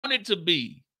want it to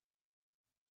be.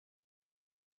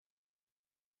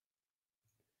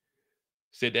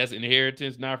 Said that's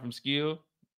inheritance, not from skill.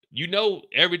 You know,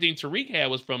 everything Tariq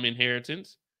had was from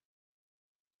inheritance.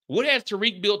 What has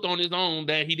Tariq built on his own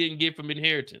that he didn't get from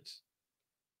inheritance?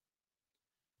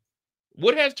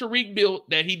 What has Tariq built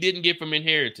that he didn't get from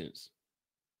inheritance?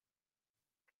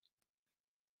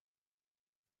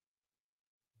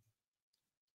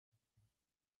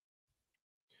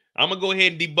 I'm going to go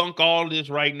ahead and debunk all this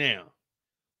right now.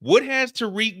 What has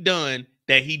Tariq done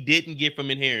that he didn't get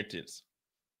from inheritance?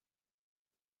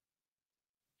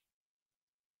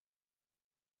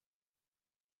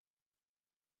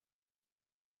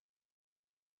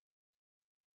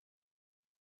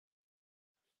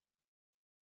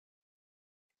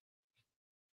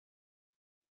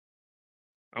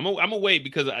 I'm gonna wait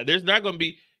because there's not going to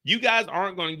be, you guys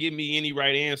aren't going to give me any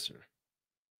right answer.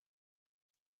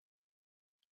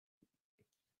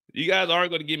 You guys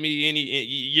aren't going to give me any,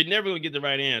 you're never going to get the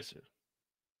right answer.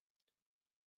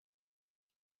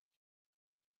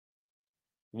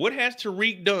 What has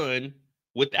Tariq done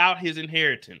without his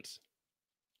inheritance?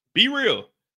 Be real.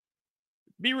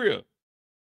 Be real.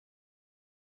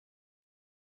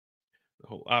 The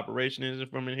whole operation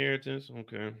isn't from inheritance?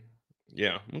 Okay.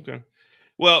 Yeah, okay.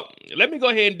 Well, let me go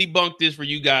ahead and debunk this for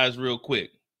you guys real quick.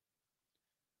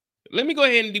 Let me go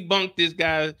ahead and debunk this,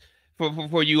 guys,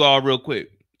 for you all real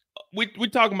quick. We're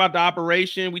talking about the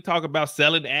operation. We talk about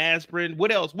selling aspirin.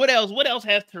 What else? What else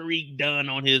has Tariq done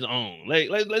on his own?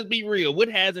 Let's be real. What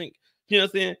hasn't, you know what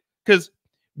I'm saying? Because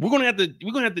we're gonna have to dig.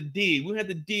 We're gonna have to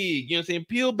dig, you know what I'm saying?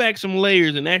 Peel back some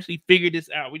layers and actually figure this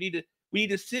out. We need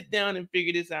to sit down and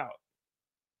figure this out.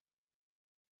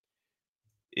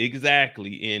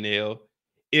 Exactly, NL.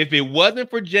 If it wasn't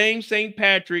for James St.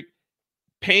 Patrick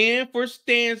paying for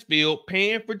Stansfield,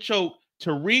 paying for Choke,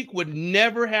 Tariq would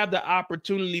never have the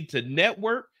opportunity to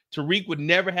network. Tariq would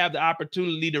never have the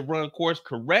opportunity to run course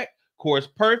correct, course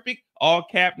perfect, all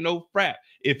cap, no frap.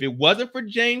 If it wasn't for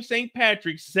James St.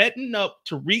 Patrick setting up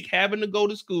Tariq having to go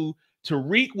to school,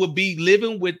 Tariq would be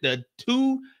living with the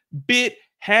 2-bit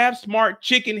half-smart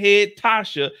chicken head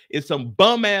Tasha in some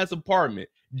bum-ass apartment.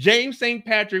 James St.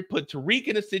 Patrick put Tariq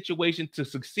in a situation to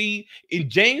succeed, and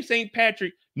James St.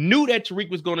 Patrick knew that Tariq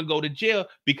was going to go to jail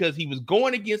because he was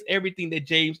going against everything that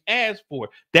James asked for.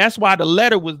 That's why the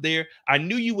letter was there. I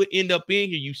knew you would end up in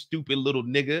here, you stupid little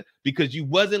nigga, because you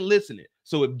wasn't listening.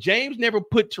 So if James never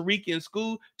put Tariq in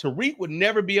school, Tariq would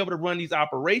never be able to run these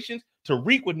operations.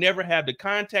 Tariq would never have the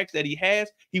contacts that he has.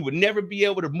 He would never be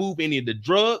able to move any of the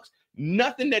drugs.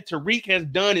 Nothing that Tariq has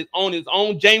done is on his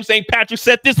own. James St. Patrick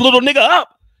set this little nigga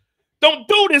up. Don't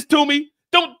do this to me.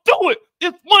 Don't do it.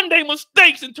 It's Monday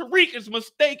mistakes, and Tariq is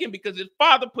mistaken because his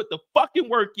father put the fucking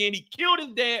work in. He killed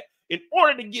his dad in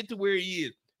order to get to where he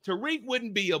is. Tariq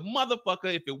wouldn't be a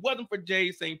motherfucker if it wasn't for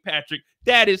James St. Patrick.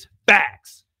 That is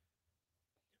facts.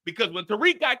 Because when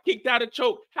Tariq got kicked out of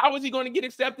Choke, how was he going to get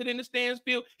accepted in the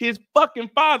Stansfield? His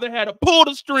fucking father had to pull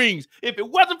the strings. If it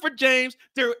wasn't for James,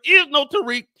 there is no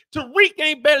Tariq. Tariq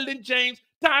ain't better than James.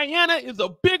 Diana is a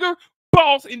bigger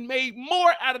boss and made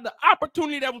more out of the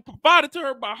opportunity that was provided to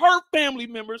her by her family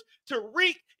members.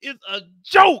 Tariq is a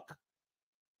joke.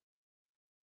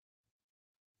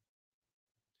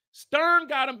 Stern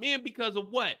got him in because of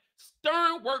what?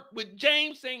 Stern worked with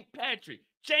James St. Patrick.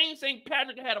 James St.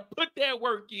 Patrick had to put that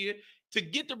work in to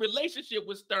get the relationship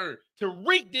with Stern.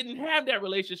 Tariq didn't have that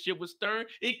relationship with Stern.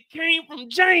 It came from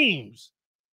James.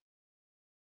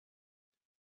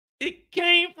 It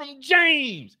came from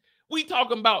James. We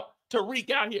talking about Tariq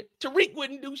out here. Tariq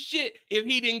wouldn't do shit if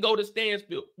he didn't go to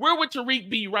Stansfield. Where would Tariq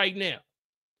be right now?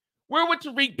 Where would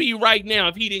Tariq be right now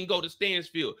if he didn't go to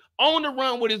Stansfield? On the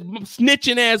run with his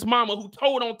snitching ass mama who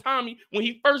told on Tommy when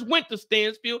he first went to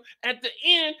Stansfield at the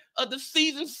end of the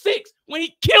season 6 when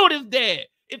he killed his dad.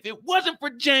 If it wasn't for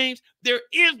James, there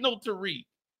is no Tariq.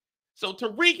 So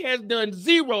Tariq has done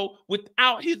zero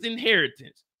without his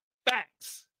inheritance.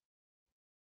 Facts.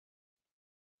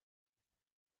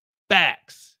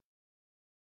 Facts.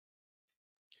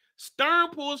 Stern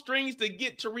pulled strings to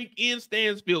get Tariq in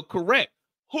Stansfield. Correct.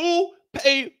 Who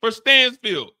paid for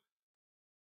Stansfield?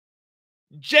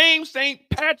 James St.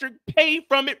 Patrick paid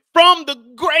from it from the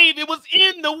grave. It was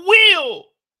in the will.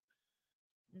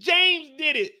 James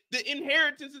did it. The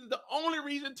inheritance is the only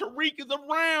reason Tariq is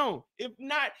around. If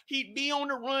not, he'd be on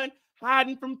the run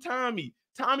hiding from Tommy.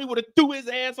 Tommy would have threw his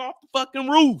ass off the fucking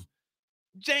roof.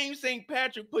 James St.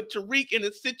 Patrick put Tariq in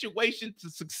a situation to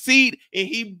succeed, and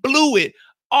he blew it.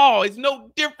 Oh, it's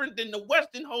no different than the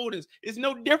Weston holdings. It's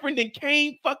no different than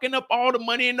Kane fucking up all the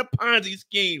money in the Ponzi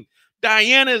scheme.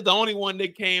 Diana is the only one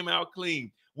that came out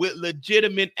clean with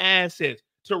legitimate assets.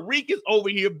 Tariq is over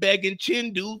here begging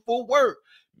Chindu for work.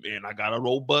 Man, I got a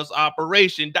robust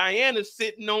operation. Diana's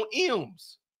sitting on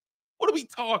M's. What are we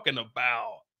talking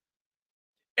about?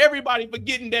 Everybody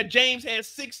forgetting that James had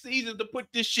 6 seasons to put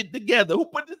this shit together. Who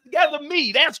put this together?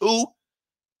 Me. That's who.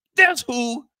 That's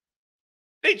who.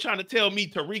 They trying to tell me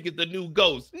Tariq is the new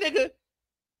ghost. Nigga,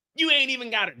 you ain't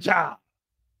even got a job.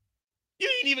 You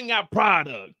ain't even got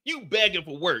product. You begging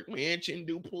for work. Man,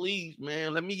 Chindu, please,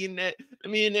 man. Let me in that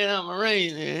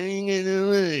operation. I ain't getting no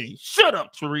money. Shut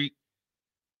up, Tariq.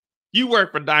 You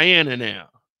work for Diana now.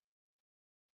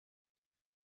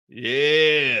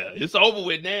 Yeah, it's over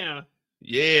with now.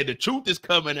 Yeah, the truth is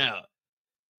coming out.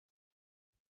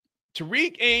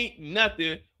 Tariq ain't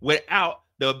nothing without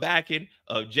the backing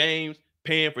of James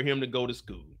paying for him to go to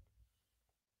school.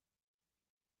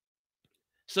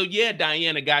 So yeah,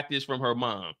 Diana got this from her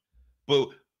mom. But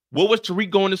what was Tariq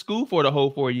going to school for the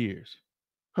whole 4 years?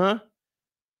 Huh?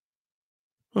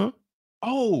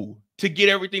 Oh, to get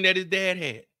everything that his dad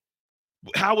had.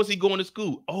 How was he going to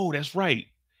school? Oh, that's right.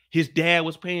 His dad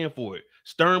was paying for it.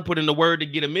 Stern put in the word to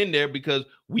get him in there because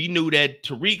we knew that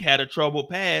Tariq had a troubled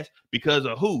past because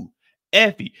of who?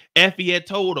 Effie. Effie had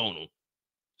told on him.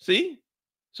 See?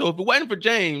 So if it wasn't for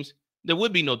James, there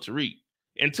would be no Tariq.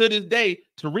 And to this day,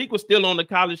 Tariq was still on the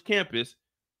college campus.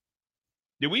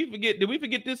 Did we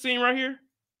forget this scene right here?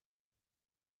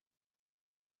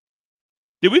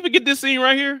 Did we forget this scene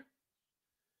right here?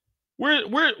 Where's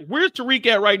Tariq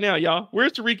at right now, y'all?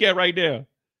 Where's Tariq at right now?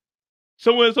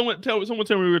 Someone tell me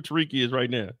where Tariq is right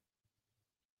now.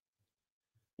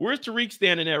 Where's Tariq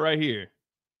standing at right here?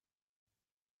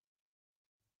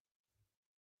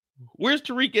 Where's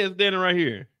Tariq at standing right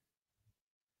here?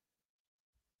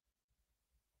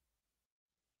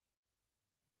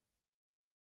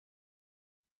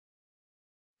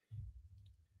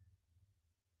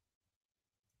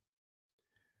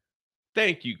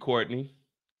 Thank you, Courtney.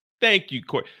 Thank you,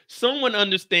 Courtney. Someone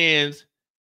understands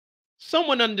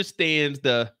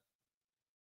the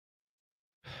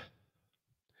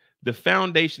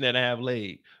foundation that I have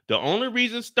laid. The only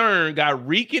reason Stern got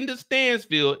Reek into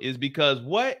Stansfield is because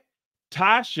what?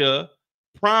 Tasha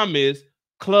promised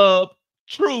Club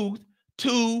Truth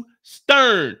to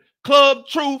Stern. Club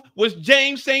Truth was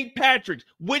James St. Patrick's,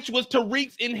 which was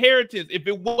Tariq's inheritance. If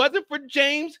it wasn't for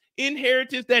James'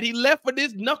 inheritance that he left for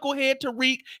this knucklehead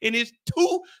Tariq and his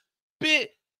 2-bit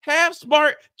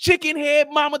half-smart chicken head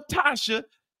mama Tasha,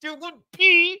 there would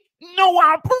be no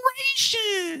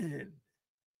operation.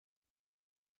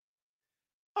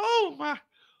 Oh my.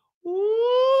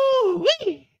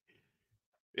 Ooh-wee.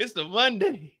 It's a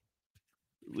Monday.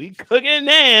 We cooking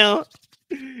now.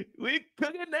 We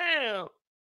cooking now.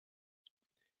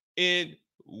 And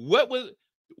what was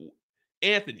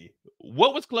Anthony?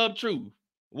 What was Club Truth?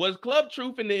 Was Club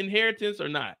Truth in the inheritance or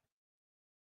not?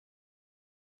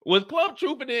 Was Club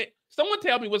Truth in it? Someone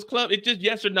tell me, was Club? It's just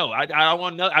yes or no. I don't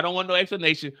want no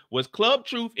explanation. Was Club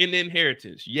Truth in the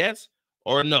inheritance? Yes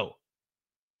or no?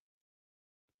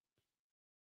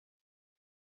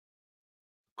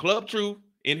 Club Truth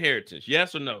inheritance?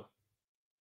 Yes or no?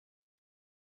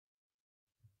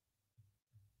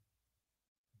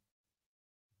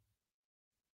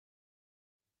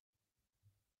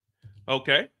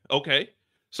 Okay.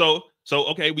 So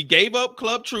okay, we gave up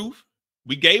Club Truth.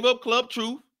 We gave up Club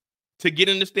Truth to get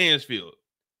into Stansfield.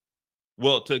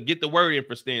 Well, to get the word in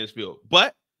for Stansfield.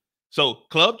 But so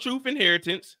Club Truth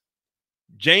inheritance,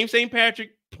 James St.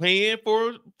 Patrick playing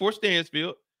for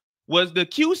Stansfield. Was the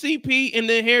QCP in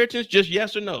the inheritance just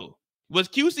yes or no? Was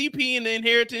QCP in the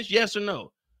inheritance yes or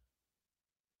no?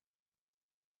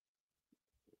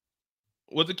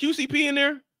 Was the QCP in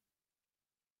there?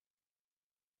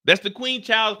 That's the Queen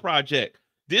Child's Project.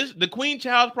 The Queen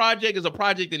Child's Project is a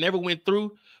project that never went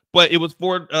through, but it was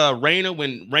for Rainey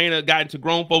when Rainey got into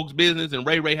grown folks' business and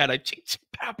Ray had a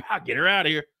pow, get her out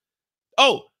of here.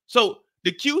 Oh, so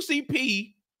the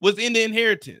QCP was in the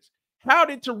inheritance. How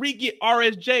did Tariq get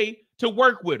RSJ to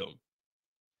work with him?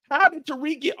 How did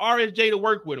Tariq get RSJ to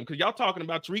work with him? Because y'all talking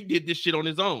about Tariq did this shit on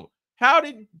his own. How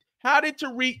did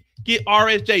Tariq get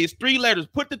RSJ? It's 3 letters.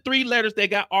 Put the 3 letters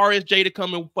that got RSJ to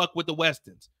come and fuck with the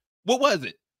Westons. What was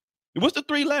it? What's the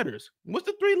 3 letters? What's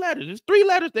the 3 letters? It's 3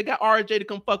 letters that got RSJ to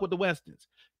come fuck with the Westons.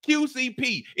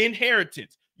 QCP,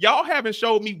 inheritance. Y'all haven't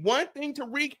showed me one thing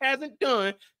Tariq hasn't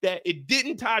done that it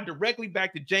didn't tie directly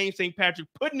back to James St. Patrick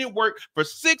putting in work for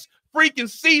 6 freaking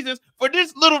seasons for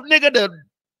this little nigga to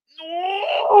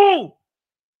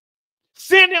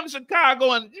send him to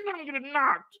Chicago and you're gonna get it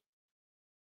knocked.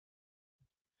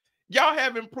 Y'all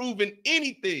haven't proven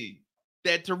anything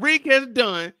that Tariq has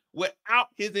done without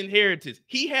his inheritance.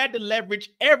 He had to leverage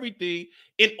everything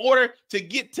in order to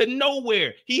get to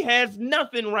nowhere. He has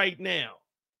nothing right now.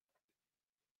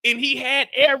 And he had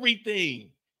everything.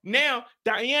 Now,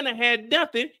 Diana had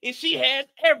nothing, and she had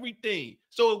everything.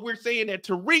 So if we're saying that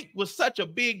Tariq was such a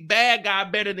big bad guy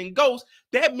better than Ghost,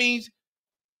 that means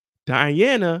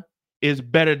Diana is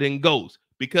better than Ghost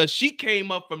because she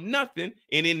came up from nothing,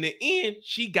 and in the end,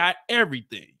 she got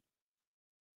everything.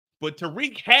 But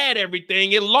Tariq had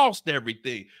everything and lost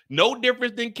everything. No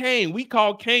difference than Kane. We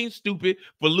call Kane stupid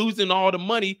for losing all the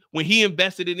money when he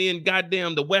invested it in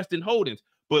goddamn the Weston Holdings.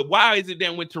 But why is it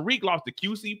that when Tariq lost the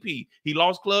QCP, he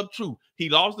lost Club Truth, he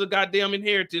lost the goddamn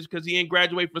inheritance because he ain't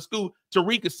graduate from school,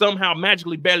 Tariq is somehow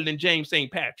magically better than James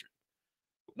St. Patrick?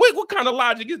 What kind of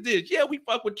logic is this? Yeah, we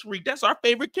fuck with Tariq. That's our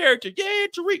favorite character. Yeah,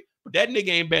 Tariq. But that nigga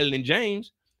ain't better than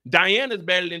James. Diana's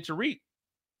better than Tariq.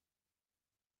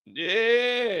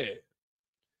 Yeah.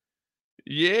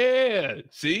 Yeah.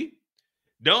 See?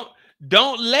 Don't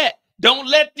let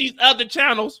these other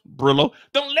channels, Brillo,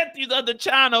 don't let these other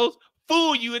channels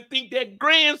fool you and think that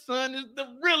grandson is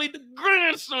really the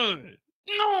grandson.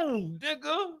 No,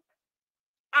 nigga.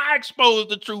 I exposed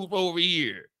the truth over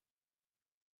here.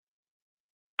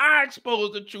 I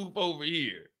exposed the truth over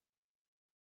here.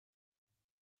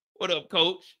 What up,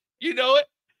 coach? You know it.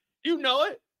 You know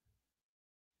it.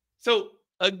 So,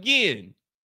 again,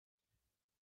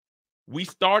 we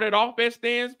started off at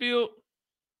Stansfield.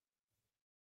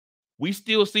 We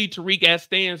still see Tariq at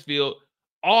Stansfield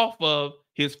off of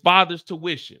his father's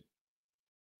tuition.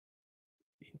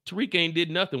 Tariq ain't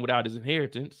did nothing without his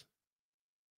inheritance.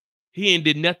 He ain't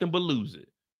did nothing but lose it.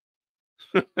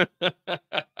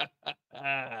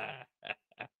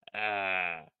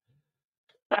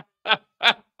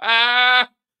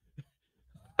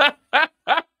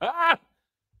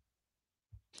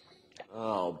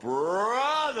 Oh,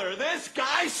 brother, this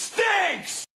guy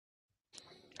stinks!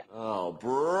 Oh,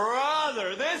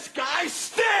 brother, this guy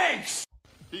stinks!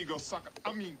 Here you go, sucker.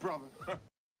 I mean, brother.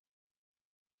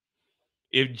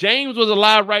 If James was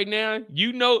alive right now,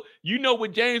 you know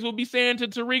what James will be saying to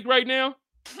Tariq right now?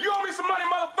 You owe me some money,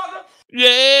 motherfucker!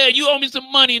 Yeah, you owe me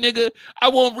some money, nigga. I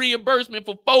want reimbursement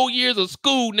for 4 years of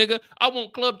school, nigga. I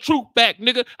want Club Truth back,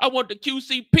 nigga. I want the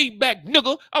QCP back,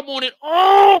 nigga. I want it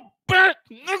all back,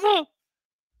 nigga.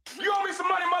 You owe me some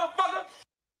money, motherfucker!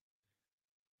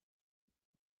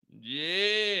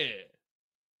 Yeah.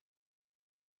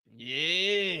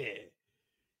 Yeah.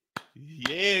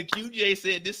 Yeah, QJ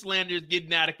said this slander is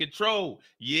getting out of control.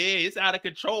 Yeah, it's out of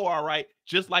control, all right.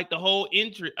 Just like the whole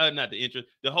the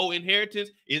whole inheritance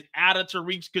is out of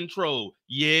Tariq's control.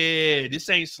 Yeah, this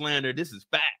ain't slander. This is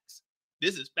facts.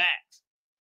 This is facts.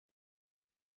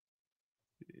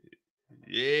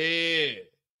 Yeah.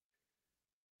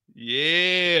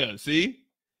 Yeah. See?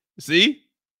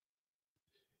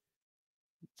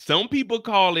 Some people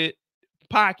call it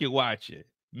pocket watching.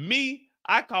 Me,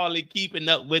 I call it keeping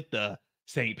up with the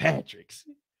St. Patrick's.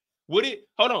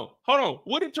 Hold on.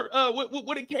 What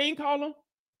did Kane call him?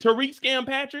 Tariq Scam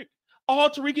Patrick? All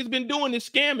Tariq has been doing is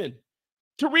scamming.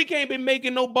 Tariq ain't been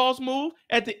making no boss move.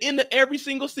 At the end of every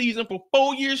single season for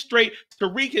 4 years straight,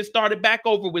 Tariq has started back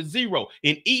over with zero.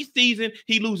 In each season,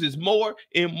 he loses more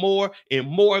and more and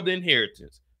more of the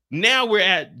inheritance. Now we're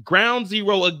at ground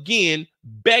zero again,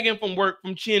 begging from work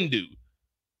from Chindu.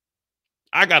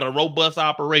 I got a robust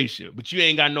operation, but you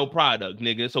ain't got no product,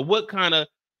 nigga. So what kind of,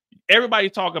 everybody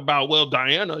talk about, well,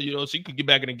 Diana, she could get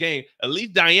back in the game. At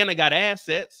least Diana got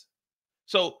assets.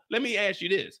 So let me ask you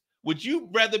this. Would you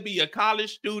rather be a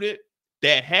college student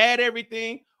that had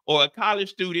everything or a college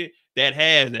student that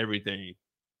has everything?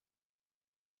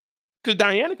 Because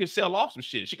Diana can sell off some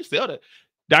shit. She can sell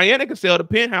Diana can sell the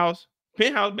penthouse.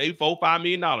 Penthouse maybe $4-5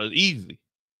 million easily.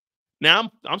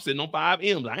 Now I'm sitting on 5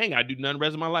 M's. I ain't got to do nothing the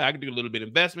rest of my life. I can do a little bit of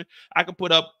investment. I can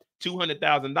put up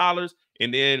 $200,000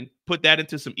 and then put that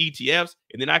into some ETFs,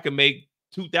 and then I can make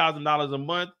 $2,000 a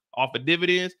month off of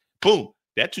dividends. Boom.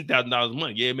 That $2,000 a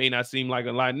month. Yeah, it may not seem like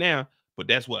a lot now, but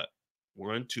that's what?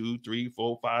 1, 2, 3,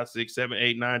 4, 5, 6, 7,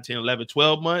 8, 9, 10, 11,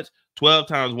 12 months. 12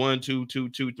 times 1, 2, 2,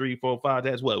 2, 3, 4, 5.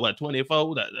 That's what?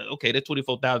 24? Okay, that's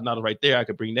 $24,000 right there. I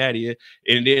could bring that in.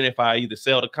 And then if I either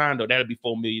sell the condo, that'd be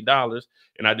 $4 million.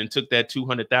 And I then took that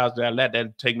 $200,000 out of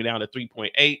that'd take me down to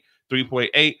 3.8.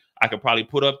 3.8. I could probably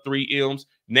put up 3 M's.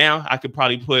 Now I could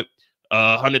probably put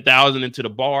 100,000 into the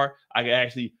bar. I could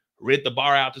actually rent the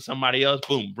bar out to somebody else.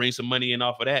 Boom, bring some money in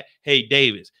off of that. Hey,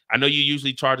 Davis, I know you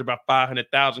usually charge about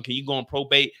 500,000. Can you go on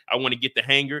probate? I want to get the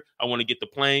hangar. I want to get the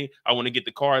plane. I want to get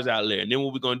the cars out there. And then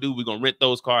what we're going to do, we're going to rent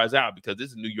those cars out because this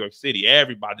is New York City.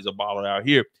 Everybody's a baller out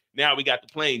here. Now we got the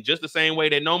plane just the same way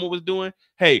that Noma was doing.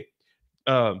 Hey,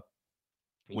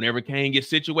 whenever Kane gets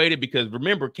situated, because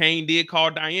remember, Kane did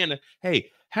call Diana,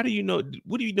 hey, how do you know,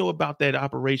 what do you know about that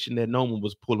operation that Noma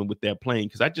was pulling with that plane?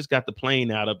 Because I just got the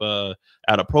plane out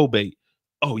of probate.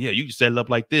 Oh yeah, you can set it up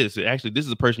like this. Actually, this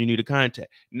is the person you need to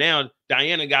contact. Now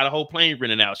Diana got a whole plane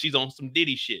rented out. She's on some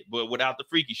Diddy shit, but without the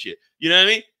freaky shit. You know what I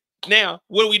mean? Now,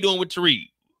 what are we doing with Tariq?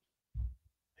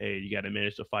 Hey, you got to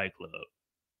manage the Fight Club.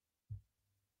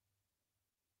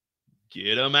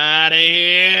 Get him out of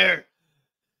here.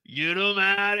 Get him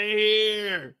out of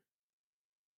here.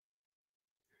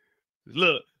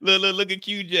 Look at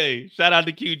QJ. Shout out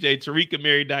to QJ. Tariq can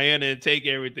marry Diana and take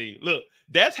everything. Look,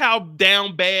 that's how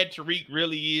down bad Tariq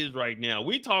really is right now.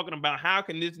 We're talking about how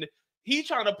can this, he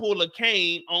trying to pull a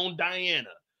Kane on Diana.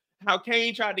 How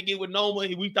Kane tried to get with Noma.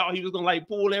 We thought he was going to like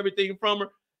pull everything from her.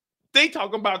 They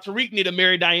talking about Tariq need to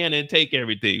marry Diana and take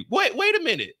everything. Wait a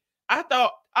minute. I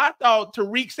thought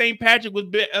Tariq St. Patrick was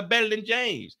better than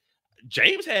James.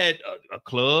 James had a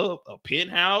club, a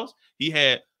penthouse. He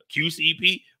had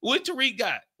QCP. What Tariq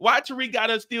got? Why Tariq got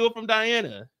to steal from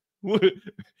Diana?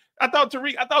 I thought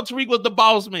Tariq was the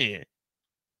boss man.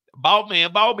 Ball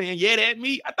man. Yeah, that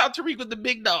me. I thought Tariq was the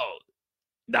big dog.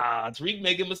 Nah, Tariq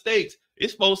making mistakes.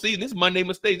 It's full season. This Monday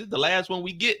mistakes. This is the last one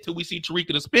we get till we see Tariq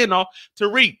in the spinoff.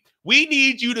 Tariq, we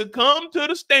need you to come to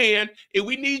the stand and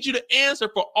we need you to answer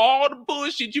for all the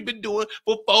bullshit you've been doing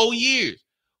for 4 years.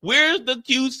 Where's the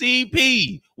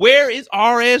QCP? Where is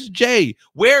RSJ?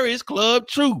 Where is Club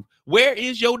Truth? Where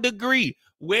is your degree?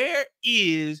 Where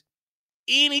is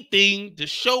anything to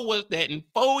show us that in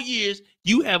 4 years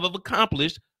you have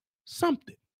accomplished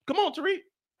something? Come on, Tariq.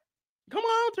 Come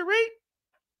on, Tariq.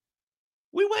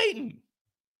 We waiting.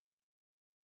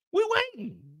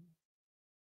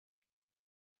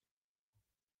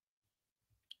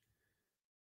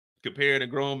 Comparing a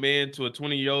grown man to a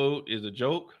 20-year-old is a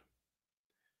joke.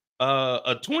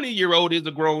 A 20-year-old is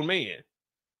a grown man.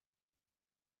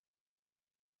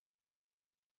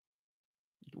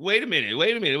 Wait a minute.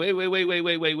 Wait.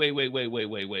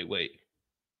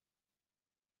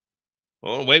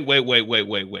 Oh,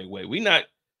 wait. We not,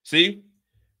 see?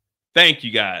 Thank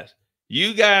you guys.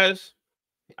 You guys,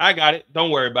 I got it.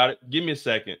 Don't worry about it. Give me a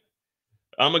second.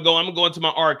 I'm gonna go into my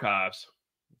archives.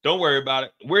 Don't worry about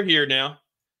it. We're here now.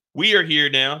 We are here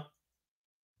now.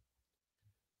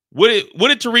 What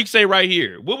did Tariq say right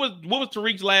here? What was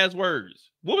Tariq's last words?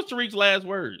 What was Tariq's last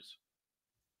words?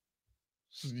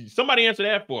 Somebody answer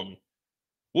that for me.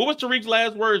 What was Tariq's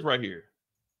last words right here?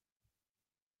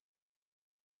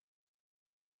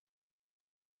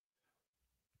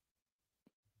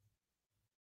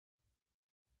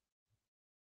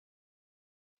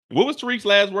 What was Tariq's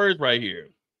last words right here?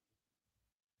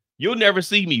 You'll never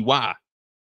see me. Why?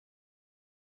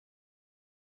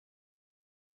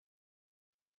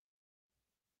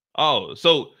 Oh,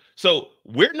 so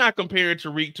we're not comparing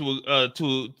Tariq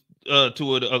to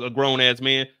a grown ass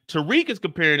man. Tariq is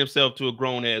comparing himself to a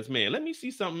grown ass man. Let me see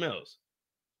something else.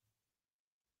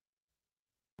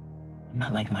 I'm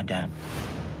not like my dad.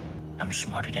 I'm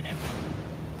smarter than him.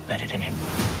 Better than him.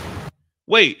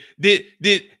 Wait, did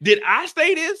I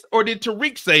say this or did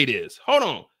Tariq say this? Hold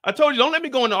on. I told you, don't let me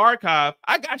go in the archive.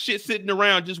 I got shit sitting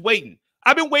around just waiting.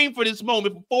 I've been waiting for this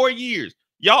moment for 4 years.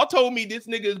 Y'all told me this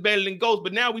nigga is better than Ghost,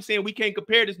 but now we saying we can't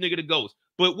compare this nigga to Ghost.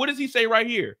 But what does he say right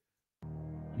here?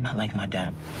 I'm not like my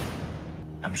dad.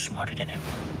 I'm smarter than him.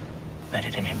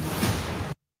 Better than him.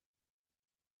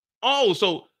 Oh,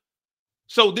 so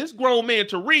this grown man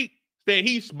Tariq said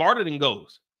he's smarter than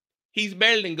Ghost. He's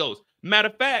better than Ghost. Matter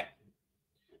of fact,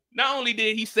 not only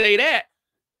did he say that,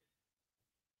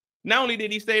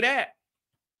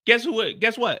 guess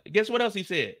what else he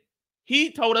said?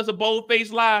 He told us a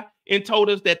bold-faced lie and told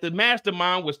us that the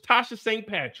mastermind was Tasha St.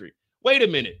 Patrick. Wait a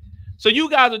minute. So you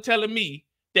guys are telling me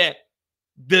that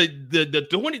the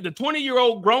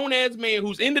 20-year-old grown-ass man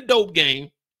who's in the dope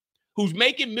game, who's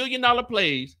making $1 million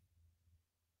plays,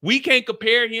 we can't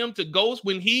compare him to Ghost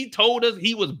when he told us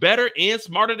he was better and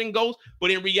smarter than Ghost,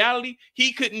 but in reality,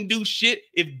 he couldn't do shit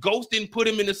if Ghost didn't put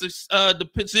him in the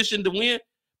position to win.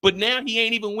 But now he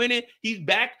ain't even winning. He's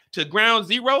back to ground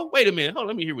zero. Wait a minute. Hold on,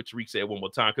 let me hear what Tariq said one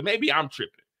more time, because maybe I'm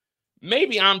tripping. I'm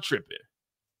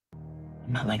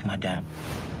not like my dad.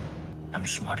 I'm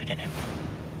smarter than him.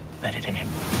 Better than him.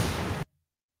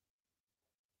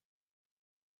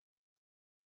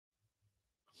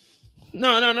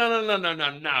 No.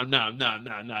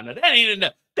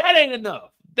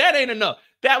 That ain't enough.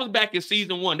 That was back in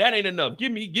season 1. That ain't enough.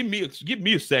 Give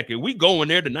me a second. We going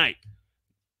there tonight.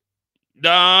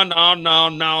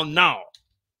 No.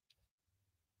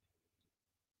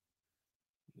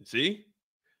 See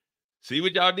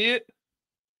what y'all did?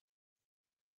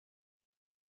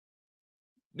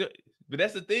 But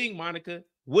that's the thing, Monica.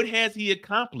 What has he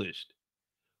accomplished?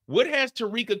 What has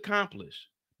Tariq accomplished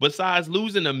besides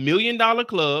losing $1 million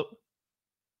club,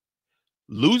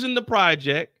 losing the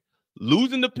project,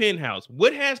 losing the penthouse?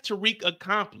 What has Tariq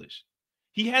accomplished?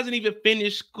 He hasn't even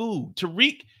finished school.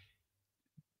 Tariq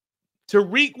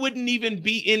wouldn't even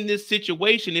be in this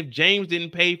situation if James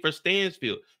didn't pay for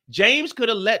Stansfield. James could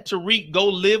have let Tariq go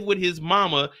live with his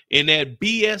mama in that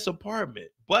BS apartment.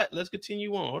 But let's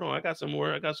continue on. Hold on. I got some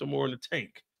more in the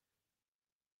tank.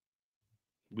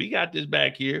 We got this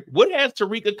back here. What has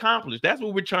Tariq accomplished? That's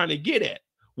what we're trying to get at.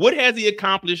 What has he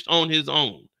accomplished on his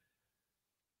own?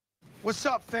 What's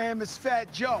up, fam? It's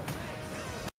Fat Joe.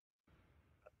 Fat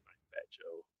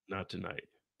Joe. Not tonight.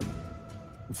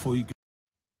 Before you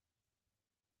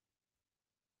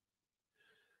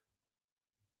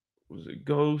Was it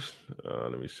Ghost?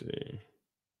 Let me see.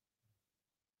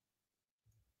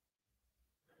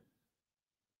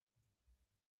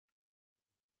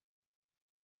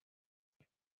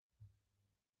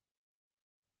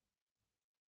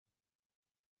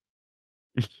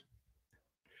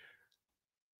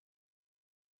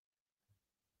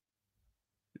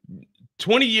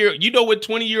 You know what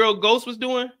 20-year-old Ghost was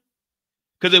doing?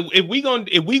 Because if we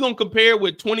gonna compare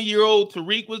what 20-year-old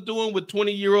Tariq was doing with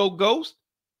 20-year-old Ghost,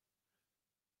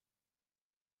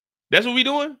 that's what we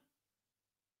doing.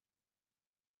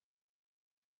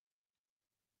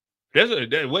 That's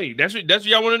what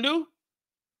y'all want to do.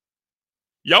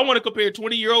 Y'all want to compare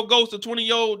 20-year-old Ghost to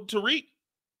 20-year-old Tariq?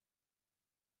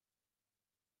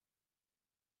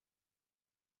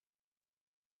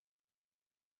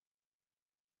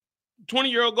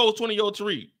 $20-year-old Ghost, 20-year-old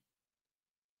Tariq.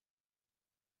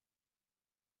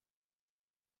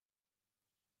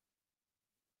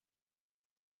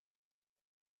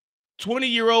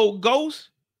 $20-year-old Ghost,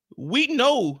 we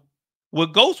know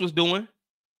what Ghost was doing.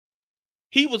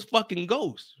 He was fucking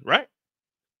Ghost, right?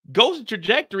 Ghost's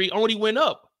trajectory only went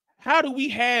up. How do we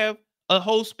have a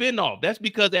whole spinoff? That's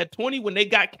because at 20, when they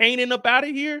got Kanan up out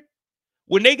of here,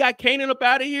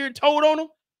 and told on him,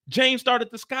 James started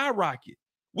to skyrocket.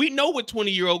 We know what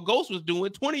 20-year-old Ghost was doing.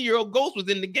 20-year-old Ghost was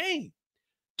in the game.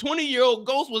 20-year-old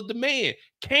Ghost was the man.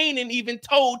 Kanan even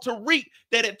told Tariq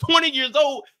that at 20 years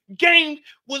old, James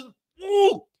was,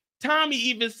 Tommy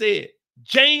even said,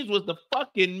 James was the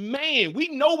fucking man. We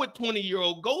know what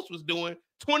 20-year-old Ghost was doing.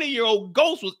 20-year-old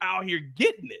Ghost was out here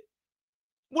getting it.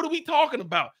 What are we talking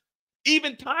about?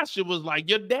 Even Tasha was like,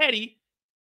 your daddy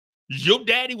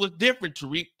was different,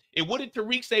 Tariq. And what did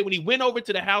Tariq say when he went over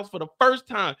to the house for the first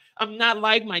time? I'm not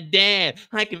like my dad.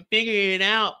 I can figure it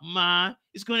out, Ma.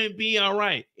 It's going to be all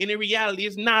right. And in reality,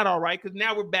 it's not all right because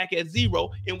now we're back at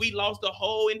zero and we lost the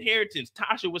whole inheritance.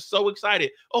 Tasha was so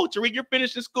excited. Oh, Tariq, you're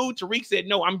finishing school? Tariq said,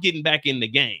 no, I'm getting back in the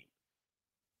game.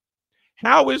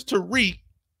 How is Tariq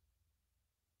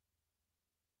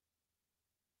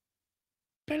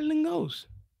better than Ghost?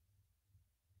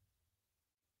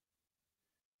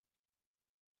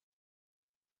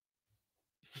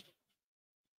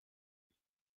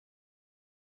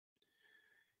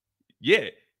 Yeah,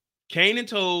 Kanan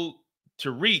told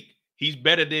Tariq he's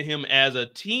better than him as a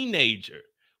teenager.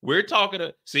 We're talking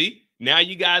to, see, now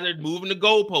you guys are moving the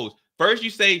goalposts. First you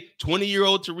say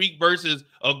 20-year-old Tariq versus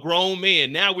a grown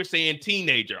man. Now we're saying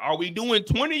teenager. Are we doing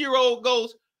 20-year-old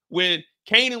Ghost when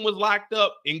Kanan was locked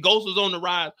up and Ghost was on the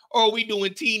rise? Or are we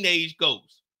doing teenage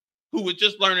Ghost who was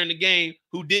just learning the game,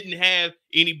 who didn't have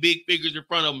any big figures in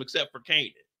front of him except for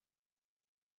Kanan?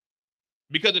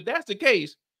 Because if that's the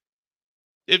case,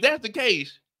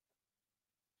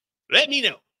 let me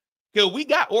know. Because we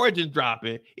got Origins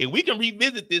dropping, and we can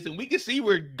revisit this, and we can see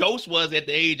where Ghost was at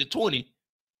the age of 20.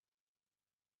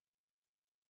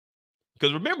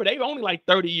 Because remember, they were only like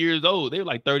 30 years old. They were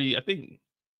like 30, I think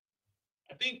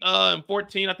in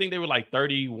 14, I think they were like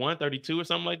 31, 32 or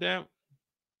something like that.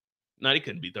 No, they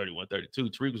couldn't be 31, 32.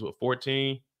 Tariq was, what,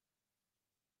 14?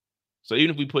 So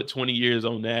even if we put 20 years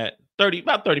on that,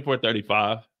 about 34,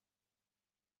 35.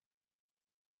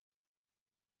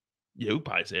 Yeah, we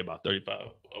probably say about 35.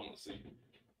 I want to see.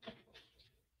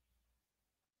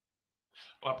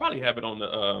 Well, I probably have it on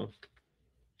the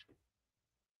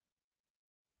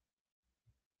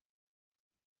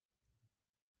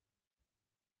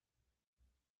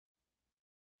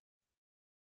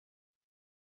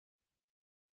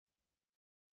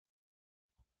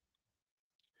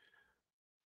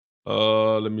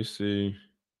let me see.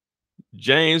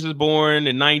 James was born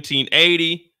in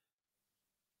 1980.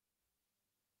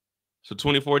 So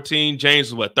 2014, James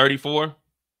was what, 34?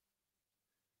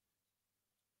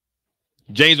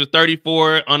 James was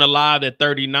 34, unalived at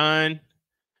 39.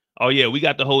 Oh, yeah, we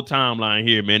got the whole timeline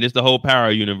here, man. It's the whole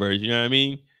Power universe. You know what I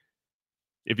mean?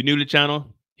 If you're new to the channel,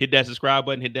 hit that subscribe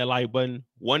button, hit that like button.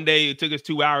 One day it took us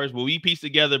 2 hours, but we pieced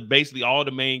together basically all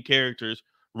the main characters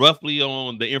roughly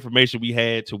on the information we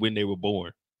had to when they were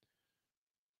born.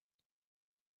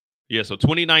 Yeah, so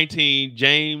 2019,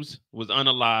 James was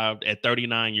unalived at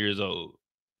 39 years old.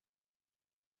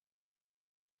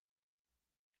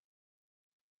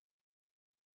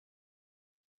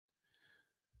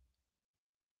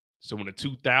 So in the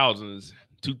 2000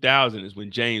 is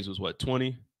when James was what,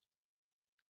 20?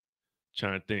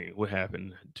 Trying to think what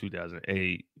happened in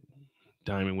 2008.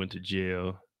 Diamond went to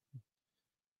jail.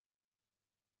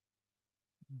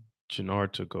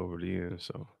 Jannard took over the end,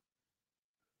 so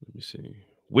let me see.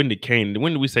 When did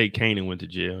we say Kanan went to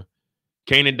jail?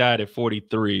 Kanan died at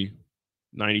 43.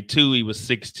 92, he was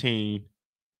 16.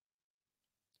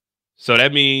 So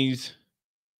that means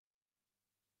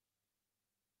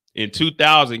in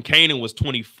 2000, Kanan was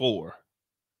 24.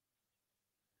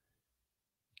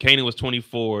 Kanan was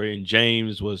 24 and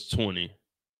James was 20.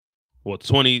 Well,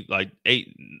 20, like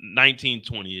 19,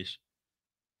 20-ish.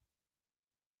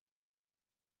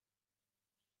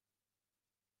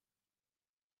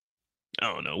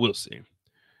 I don't know. We'll see.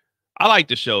 I like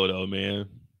the show, though, man.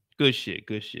 Good shit.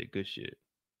 Good shit. Good shit.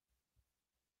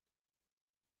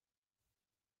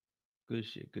 Good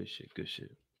shit. Good shit. Good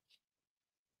shit.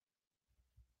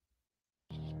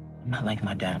 I'm not like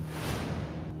my dad.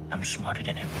 I'm smarter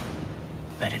than him.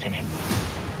 Better than him.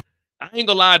 I ain't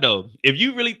gonna lie, though. If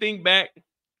you really think back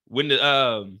when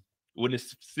the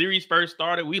series first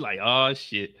started, we like, oh,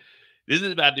 shit. This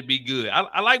is about to be good.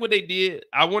 I like what they did.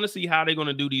 I want to see how they're going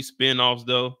to do these spinoffs,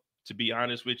 though, to be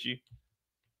honest with you.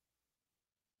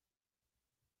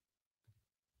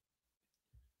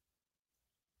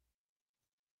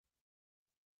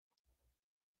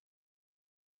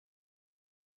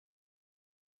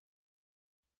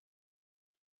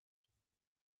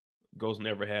 Ghost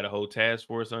never had a whole task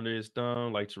force under his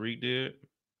thumb like Tariq did.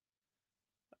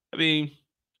 I mean,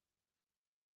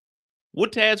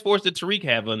 what task force did Tariq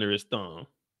have under his thumb?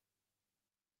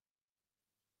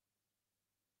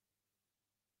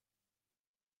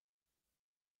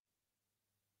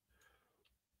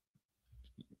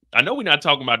 I know we're not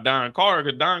talking about Don Carter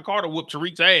because Don Carter whooped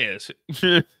Tariq's ass.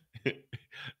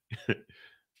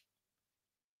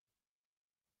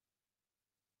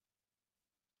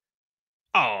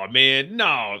 Oh, man,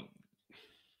 no.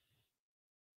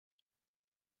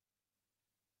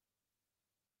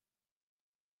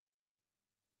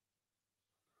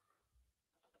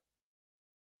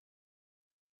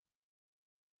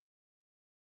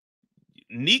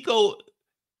 Nico,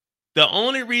 the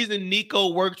only reason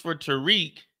Nico works for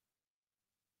Tariq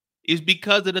is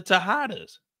because of the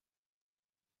Tejadas.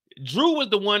 Drew was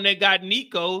the one that got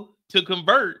Nico to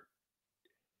convert.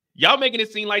 Y'all making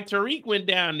it seem like Tariq went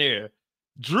down there.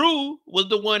 Drew was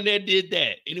the one that did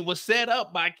that, and it was set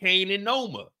up by Kane and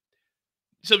Noma.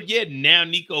 So, yeah, now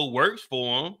Nico works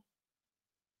for him.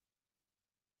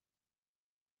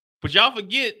 But y'all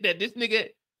forget that this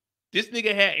nigga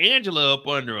had Angela up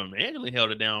under him. Angela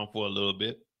held it down for a little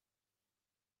bit.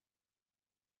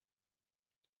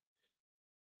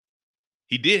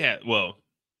 He did have, well,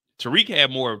 Tariq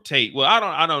had more of Tate. Well,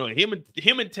 I don't know.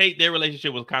 Him and Tate, their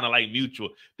relationship was kind of like mutual.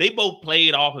 They both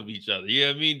played off of each other. You know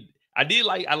what I mean?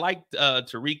 I liked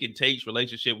Tariq and Tate's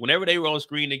relationship. Whenever they were on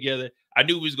screen together, I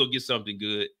knew we was gonna get something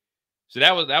good. So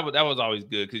that was always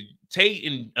good because Tate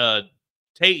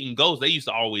and Ghost, they used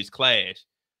to always clash.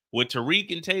 With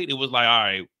Tariq and Tate, it was like, all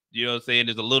right, you know what I'm saying?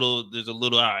 There's a little,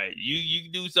 all right, you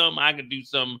can do something, I can do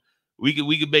something. We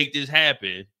can make this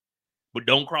happen, but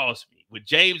don't cross me. With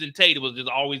James and Tate, it was just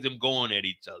always them going at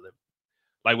each other.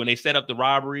 Like when they set up the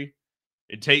robbery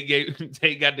and Tate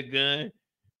got the gun.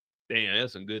 Damn,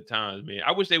 that's some good times, man.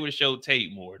 I wish they would have showed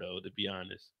Tate more, though, to be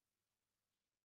honest.